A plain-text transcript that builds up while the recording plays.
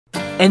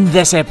In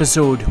this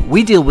episode,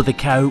 we deal with a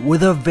cow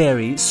with a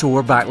very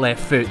sore back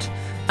left foot.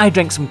 I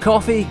drink some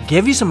coffee,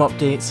 give you some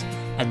updates,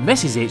 and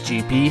Mrs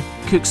HGP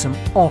cooks some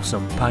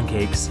awesome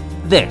pancakes.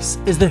 This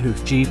is the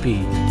Hoof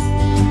GP.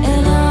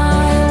 And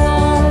I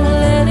won't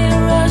let it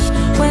rush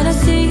when I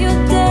see you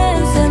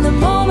dance, and the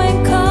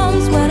moment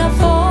comes when I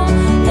fall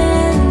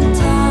and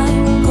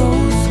time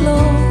goes slow.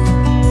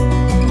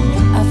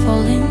 I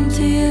fall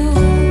into you.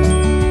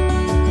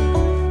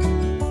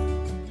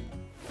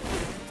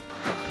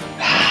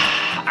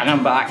 And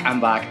I'm back.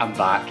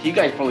 You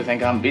guys probably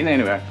think I haven't been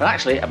anywhere, but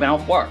actually I've been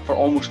off work for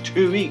almost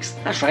 2 weeks.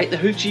 That's right, the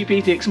Hoof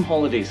GP takes some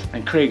holidays,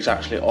 and Craig's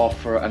actually off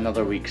for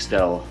another week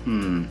still.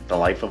 The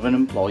life of an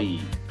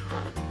employee.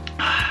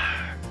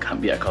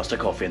 Can't beat a Costa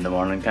coffee in the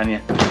morning, can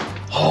you?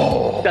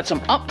 Oh, got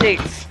some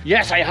updates.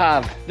 Yes, I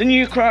have. The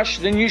new crush,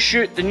 the new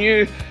chute, the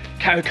new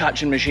cow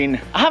catching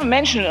machine. I haven't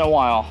mentioned it in a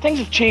while. Things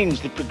have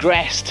changed, they've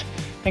progressed.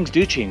 Things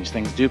do change,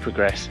 things do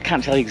progress.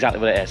 Can't tell you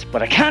exactly what it is,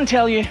 but I can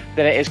tell you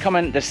that it is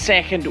coming the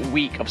second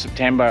week of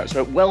September,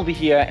 so it will be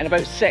here in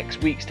about 6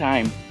 weeks'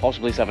 time,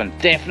 possibly 7,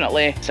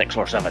 definitely 6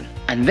 or 7.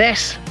 And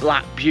this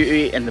black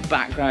beauty in the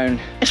background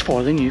is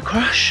for the new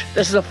crush.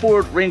 This is a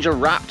Ford Ranger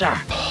Raptor,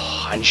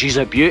 and she's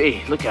a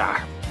beauty. Look at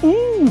her.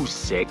 Ooh,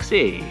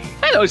 sexy.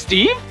 Hello,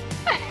 Steve.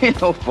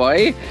 Hello,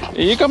 boy.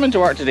 Are you coming to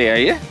work today, are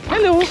you?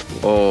 Hello.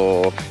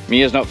 Oh,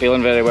 Mia's not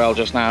feeling very well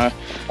just now.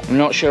 I'm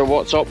not sure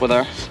what's up with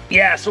her.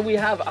 Yeah, so we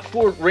have a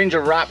Ford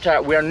Ranger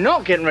Raptor. We're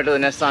not getting rid of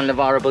the Nissan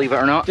Navara, believe it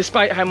or not,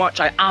 despite how much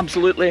I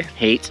absolutely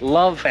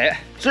love it.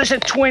 So it's a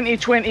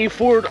 2020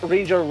 Ford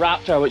Ranger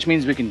Raptor, which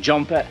means we can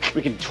jump it,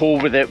 we can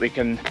tow with it, we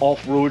can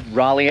off-road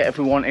rally it if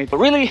we wanted. But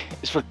really,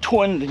 it's for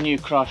towing the new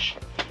crush,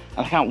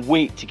 and I can't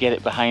wait to get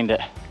it behind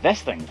it.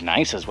 This thing's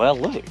nice as well,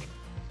 look.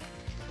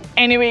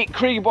 Anyway,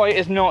 Craig boy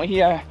is not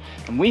here,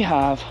 and we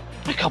have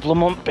a couple of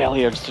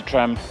Montbelliards to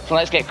trim. So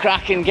let's get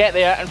cracking, get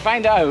there, and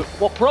find out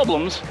what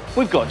problems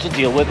we've got to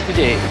deal with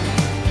today.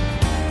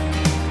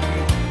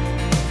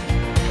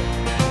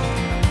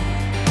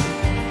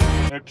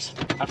 Oops,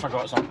 I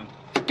forgot something.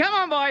 Come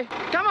on, boy!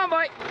 Come on,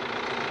 boy!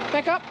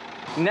 Pick up.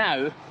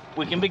 Now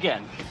we can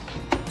begin.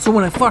 So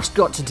when I first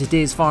got to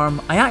today's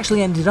farm, I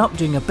actually ended up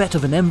doing a bit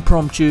of an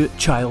impromptu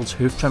child's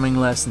hoof trimming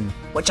lesson,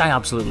 which I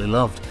absolutely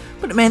loved,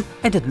 but it meant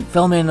I didn't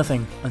film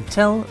anything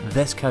until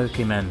this cow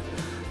came in,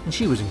 and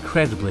she was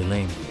incredibly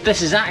lame.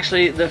 This is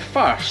actually the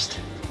first,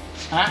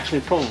 and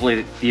actually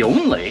probably the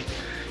only,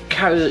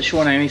 cow that's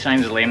shown any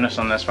signs of lameness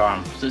on this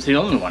farm. So it's the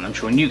only one I'm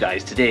showing you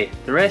guys today.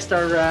 The rest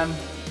are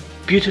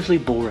beautifully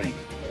boring.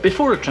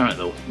 Before I trim it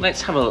though,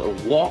 let's have a little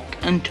walk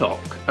and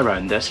talk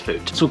around this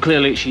foot. So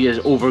clearly she is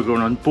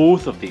overgrown on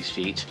both of these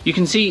feet. You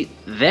can see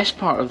this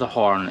part of the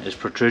horn is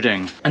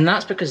protruding, and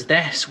that's because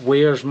this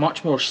wears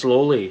much more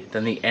slowly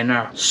than the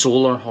inner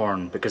solar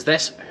horn, because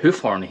this hoof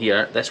horn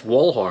here, this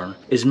wall horn,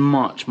 is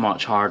much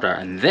harder,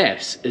 and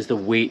this is the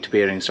weight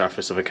bearing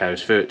surface of a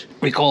cow's foot.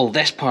 We call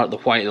this part the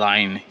white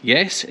line.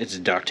 Yes, it's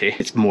dirty.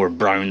 It's more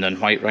brown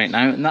than white right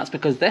now, and that's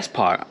because this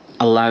part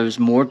allows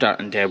more dirt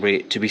and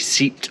debris to be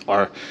seeped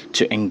or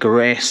to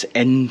ingress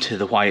into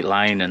the white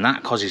line, and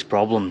that causes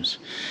problems.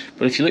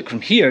 But if you look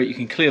from here, you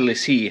can clearly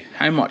see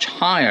how much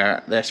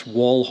higher this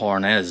wall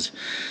horn is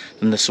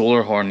than the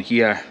solar horn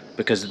here,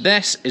 because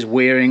this is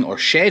wearing or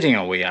shedding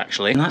away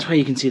actually, and that's why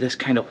you can see this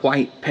kind of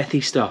white pithy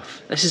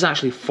stuff. This is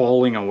actually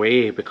falling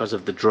away because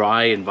of the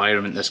dry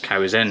environment this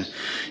cow is in.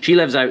 She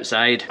lives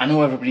outside. I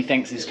know everybody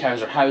thinks these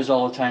cows are housed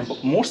all the time,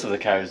 but most of the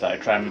cows that I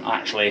trim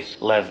actually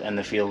live in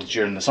the fields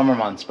during the summer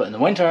months, but in the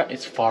winter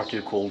it's far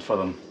too cold for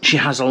them. She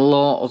has a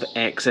lot of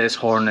excess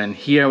horn in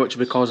here which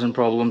will be causing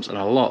problems, and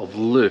a lot of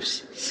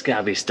loose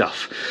scabby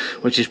stuff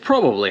which is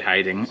probably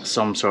hiding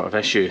some sort of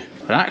issue.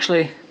 But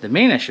actually the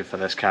main issue for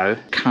this cow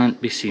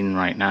can't be seen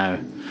right now.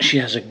 She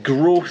has a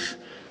growth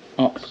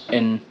up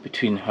in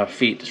between her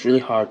feet. It's really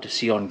hard to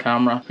see on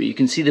camera, but you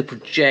can see the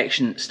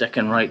projection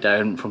sticking right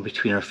down from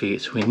between her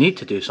feet, so we need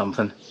to do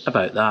something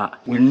about that.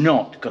 We're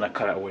not going to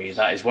cut it away.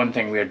 That is one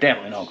thing we are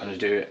definitely not going to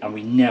do, and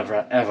we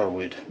never ever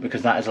would,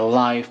 because that is a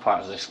live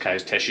part of this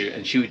cow's tissue,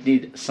 and she would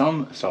need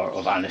some sort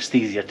of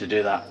anaesthesia to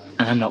do that,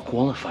 and I'm not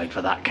qualified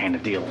for that kind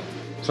of deal.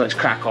 So let's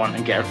crack on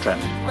and get her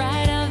trimmed.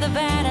 Right off the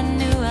bat, I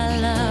knew I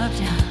loved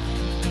you.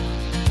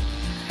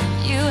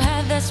 You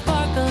had that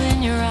sparkle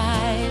in your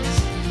eyes,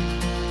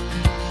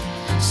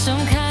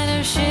 some kind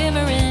of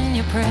shimmer in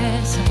your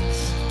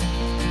presence,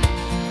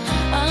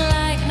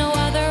 unlike no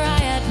other I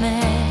had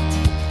met.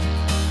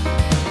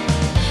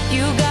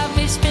 You got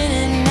me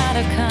spinning out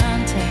of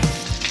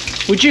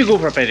context. Would you go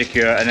for a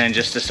pedicure and then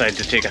just decide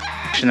to take a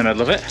in the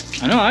middle of it?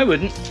 I know I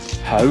wouldn't.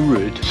 How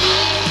rude.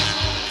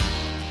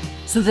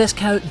 So this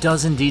cow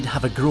does indeed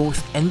have a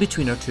growth in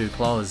between her two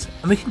claws,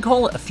 and we can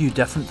call it a few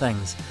different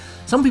things.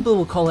 Some people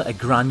will call it a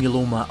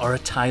granuloma or a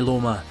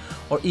tyloma,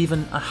 or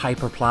even a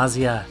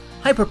hyperplasia.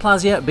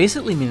 Hyperplasia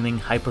basically meaning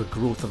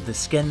hypergrowth of the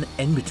skin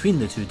in between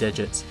the two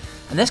digits,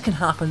 and this can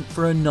happen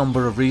for a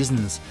number of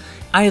reasons.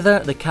 Either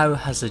the cow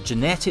has a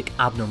genetic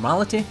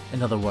abnormality,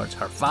 in other words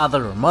her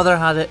father or mother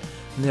had it,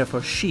 and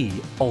therefore she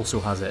also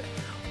has it.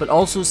 but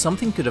also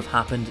something could have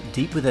happened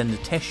deep within the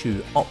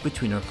tissue up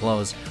between her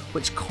claws,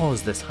 which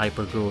caused this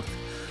hypergrowth.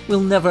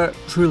 We'll never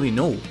truly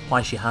know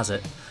why she has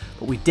it,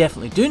 but we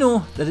definitely do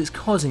know that it's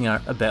causing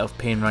her a bit of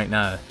pain right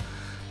now.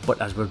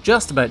 But as we're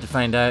just about to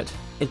find out,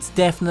 it's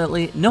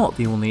definitely not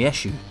the only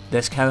issue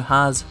this cow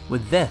has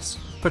with this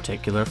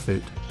particular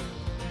foot.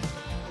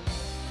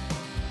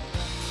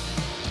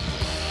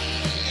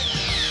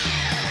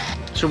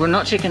 So we're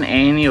not taking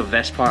any of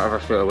this part of her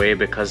foot away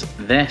because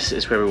this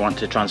is where we want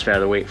to transfer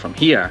the weight from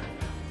here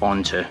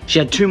onto. She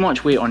had too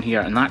much weight on here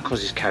and that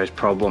causes cows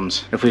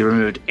problems. If we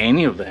removed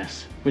any of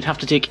this, we'd have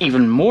to take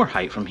even more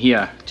height from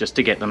here just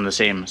to get them the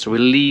same. So we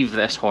leave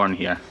this horn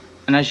here.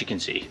 And as you can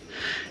see,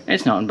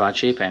 it's not in bad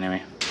shape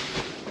anyway.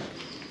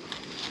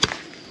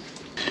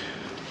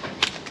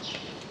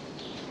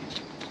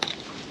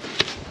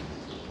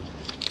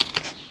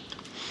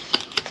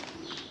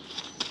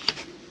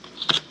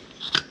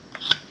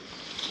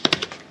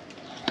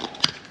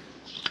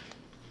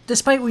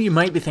 Despite what you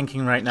might be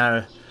thinking right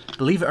now,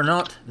 believe it or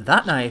not,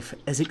 that knife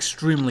is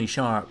extremely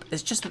sharp.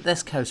 It's just that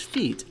this cow's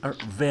feet are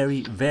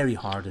very, very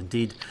hard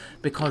indeed,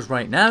 because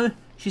right now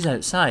she's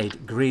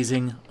outside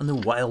grazing on the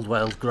wild,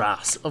 wild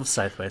grass of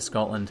southwest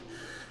Scotland.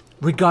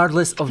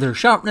 Regardless of their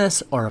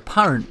sharpness or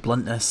apparent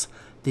bluntness,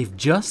 they've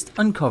just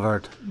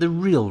uncovered the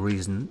real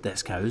reason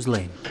this cow is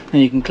lame.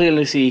 And you can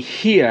clearly see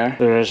here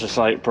there is a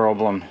slight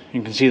problem.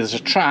 You can see there's a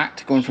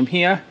tract going from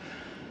here,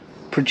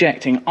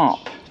 projecting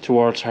up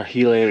towards her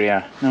heel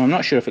area. Now I'm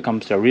not sure if it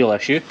comes to a real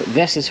issue, but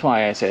this is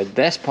why I said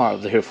this part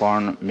of the hoof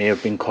horn may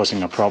have been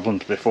causing her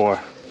problems before.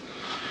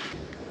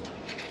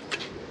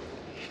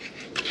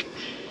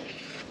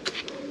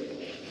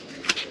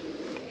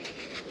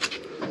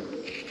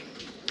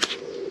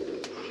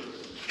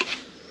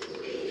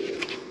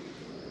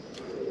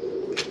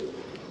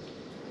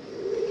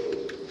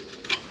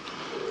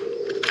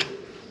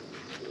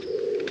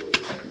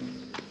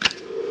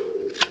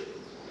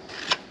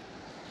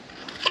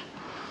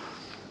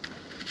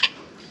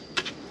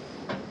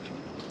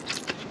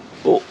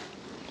 Oh.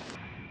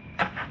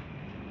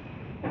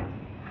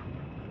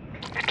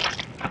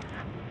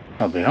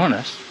 I'll be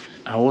honest,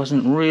 I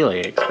wasn't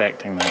really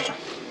expecting that.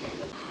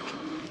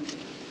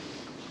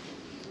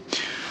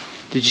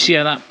 Did you see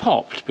how that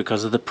popped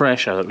because of the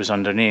pressure that was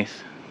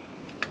underneath?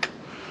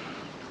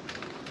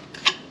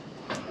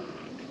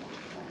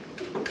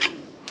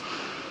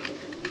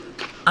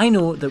 I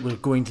know that we're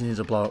going to need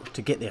a block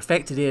to get the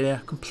affected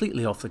area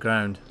completely off the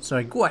ground, so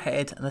I go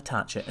ahead and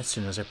attach it as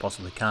soon as I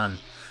possibly can.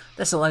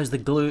 This allows the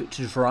glue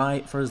to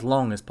dry for as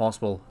long as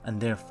possible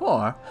and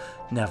therefore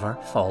never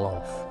fall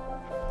off.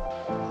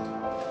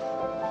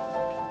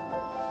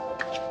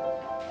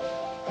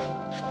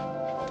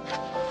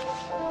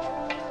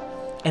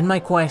 In my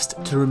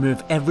quest to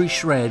remove every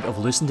shred of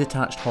loose and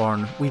detached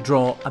horn, we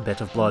draw a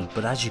bit of blood,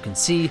 but as you can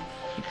see,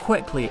 it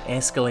quickly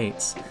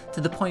escalates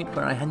to the point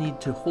where I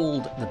need to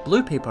hold the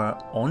blue paper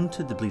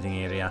onto the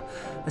bleeding area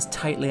as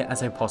tightly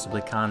as I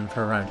possibly can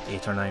for around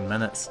 8 or 9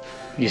 minutes.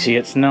 You see,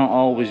 it's not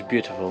always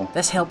beautiful.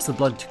 This helps the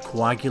blood to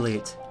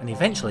coagulate and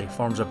eventually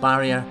forms a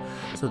barrier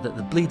so that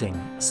the bleeding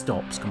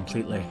stops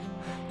completely.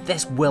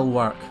 This will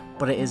work,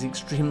 but it is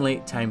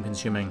extremely time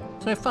consuming,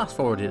 so I fast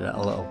forwarded it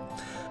a little.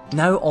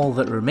 Now all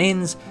that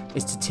remains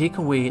is to take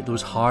away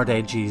those hard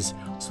edges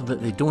so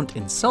that they don't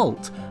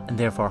insult and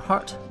therefore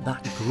hurt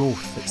that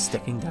growth that's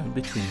sticking down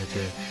between the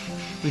two.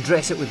 We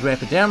dress it with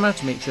Repoderma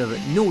to make sure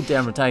that no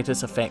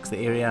dermatitis affects the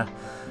area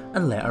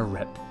and let her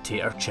rip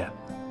tater chip.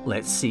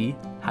 Let's see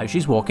how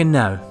she's walking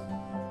now.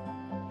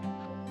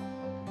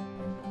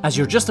 As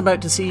you're just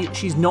about to see,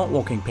 she's not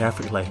walking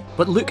perfectly,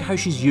 but look how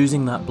she's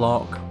using that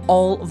block.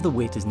 All of the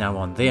weight is now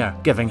on there,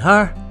 giving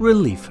her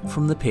relief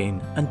from the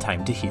pain and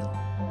time to heal.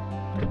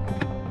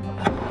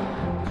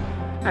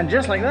 And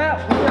just like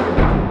that,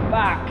 we're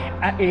back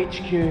at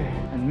HQ.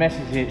 And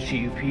Mrs.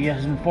 HGP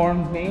has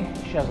informed me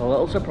she has a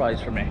little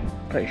surprise for me.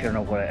 Pretty sure I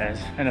know what it is.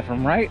 And if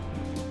I'm right,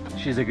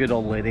 she's a good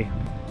old lady.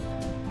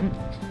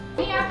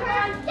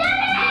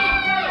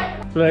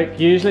 Look,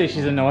 usually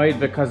she's annoyed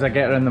because I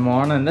get her in the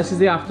morning. This is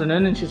the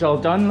afternoon and she's all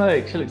done.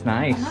 Look, she looks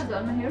nice. I'm not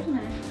done, my hair's a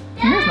mess.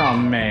 Your hair's not a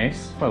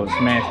mess. Well, it's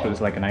a mess, but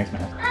it's like a nice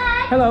mess.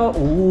 Hello.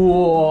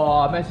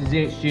 Whoa,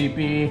 Mrs.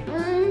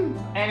 HGP.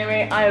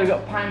 Anyway, I've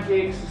got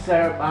pancakes,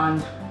 syrup,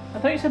 and I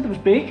thought you said there was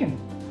bacon.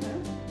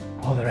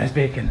 Oh, there is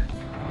bacon.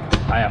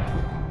 I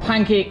have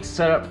pancakes,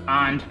 syrup,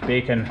 and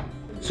bacon.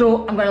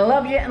 So I'm gonna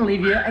love you and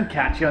leave you and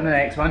catch you on the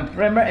next one.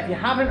 Remember, if you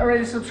haven't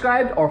already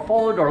subscribed or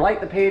followed or liked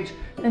the page,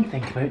 then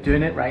think about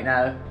doing it right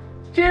now.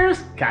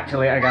 Cheers! Catch you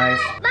later, guys.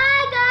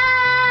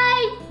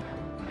 Bye,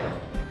 guys!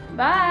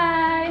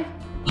 Bye!